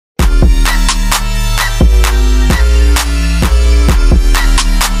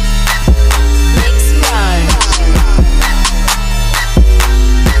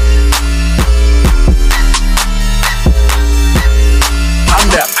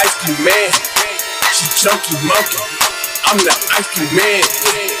cream man. She chunky monkey. I'm the ice cream man.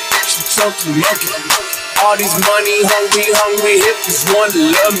 She chunky monkey. All these money hungry hippies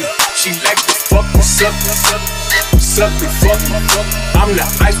wanna love me. She like to fuck me, suck me, fuck me. I'm the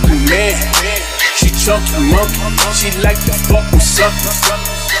ice cream man. She chunky monkey. She like to fuck me, suck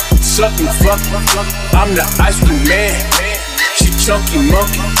me, fuck me. I'm the ice cream man. She chunky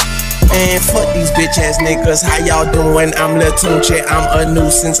monkey. Man, fuck these bitch ass niggas, how y'all doing? I'm Lil Tunche, I'm a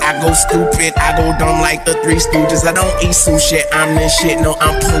nuisance. I go stupid, I go dumb like the Three Stooges. I don't eat sushi, I'm this shit, no,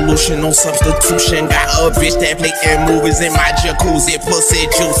 I'm pollution, no substitution. Got a bitch that play and movies in my jacuzzi, pussy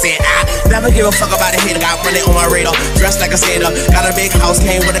juicy. I never give a fuck about a hater, got money on my radar. Dressed like a sailor, got a big house,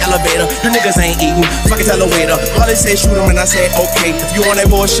 came with an elevator. The niggas ain't eating, fucking tell the waiter. All they say shoot him and I say okay. If you want that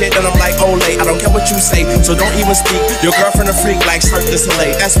bullshit, then I'm like Olay. I don't care what you say, so don't even speak. Your girlfriend a freak like Cirque du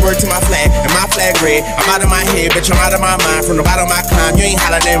Soleil. That's word to my flag, and my flag red. I'm out of my head, bitch, I'm out of my mind. From the bottom of my climb, you ain't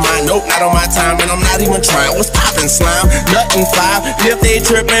hotter than mine. Nope, not on my time, and I'm not even trying. What's poppin', slime? Nothing 5. If they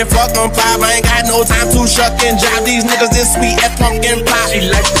trippin', fuck them 5. I ain't got no time to shuck and jive. These niggas is sweet as pumpkin pie. She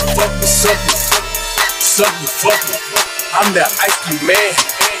like to fuck me, suck me, fuck me. I'm the ice cream man.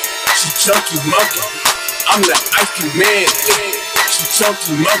 She chunky monkey. I'm the ice cream man. She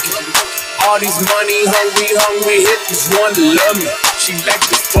chunky monkey. All these money hungry hippies wanna love me. She like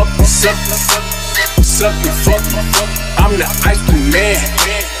to fuck me, suck me, fuck me. I'm the ice cream man.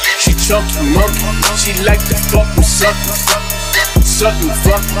 She chunky monkey. She like to fuck me, suck me,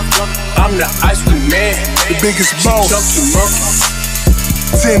 fuck me. I'm the ice cream man. The biggest boss. Chunky monkey.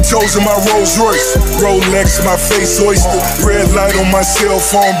 10 toes in my Rolls Royce, Rolex, my face oyster. Red light on my cell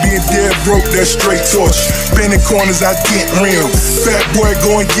phone, being dead broke, that's straight torture. Bending corners, I get rim. Fat boy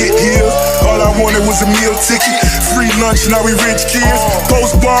go and get healed. All I wanted was a meal ticket. Free lunch, now we rich kids.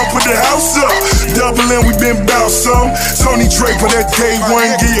 Post bar, put the house up. Double in, we been bout some. Tony Draper, that day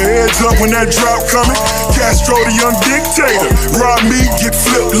one, get your heads up when that drop coming. Castro, the young dictator. Rob me, get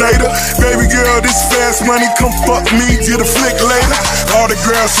flipped later. Baby girl, this fast money, come fuck me, get a flick later.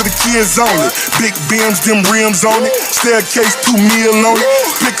 Autographs for the kids only. Big Benz, them rims on it. Staircase, 2 mil on it.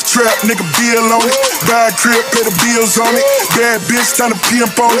 Pick a trap, nigga, bill on it. Buy a crib, pay the bills on it. Bad bitch, time to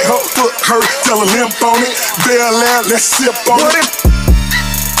pimp on it. Her foot hurt, tell her limp on it. Bail out, let's sip on it.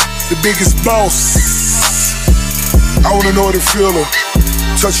 The biggest boss. I wanna know what it feel to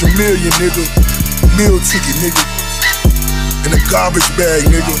touch a million, nigga. Meal ticket, nigga. In a garbage bag,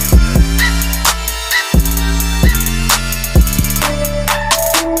 nigga.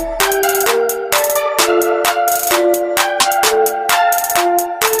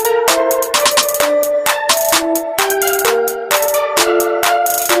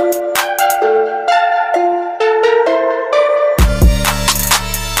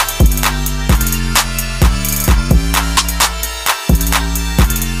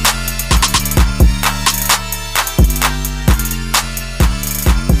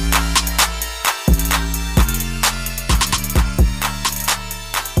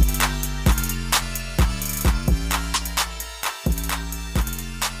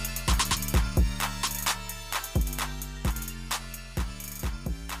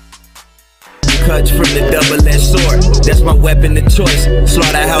 Cuts from the double-edged sword, that's my weapon of choice.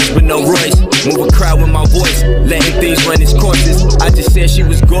 Slaughterhouse with no Royce, move a crowd with my voice, letting things run its courses. I just said she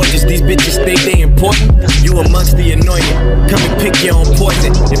was gorgeous, these bitches think they important. You amongst the anointed, come and pick your own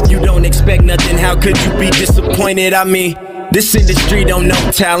poison. If you don't expect nothing, how could you be disappointed? I mean, this industry don't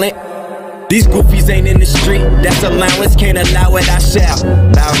know talent. These goofies ain't in the street, that's allowance, can't allow it, I shall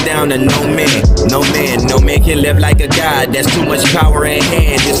bow down to no man, no man can live like a god, that's too much power in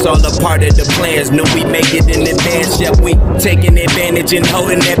hand, it's all a part of the plans, know we make it in advance, yeah we taking advantage and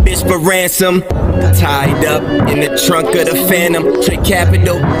holding that bitch for ransom, tied up in the trunk of the Phantom, Trick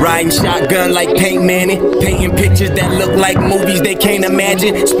Capital, riding shotgun like Paint Manning, painting pictures that look like movies they can't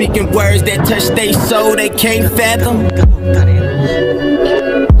imagine, speaking words that touch their soul they can't fathom.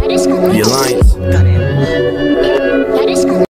 The Alliance.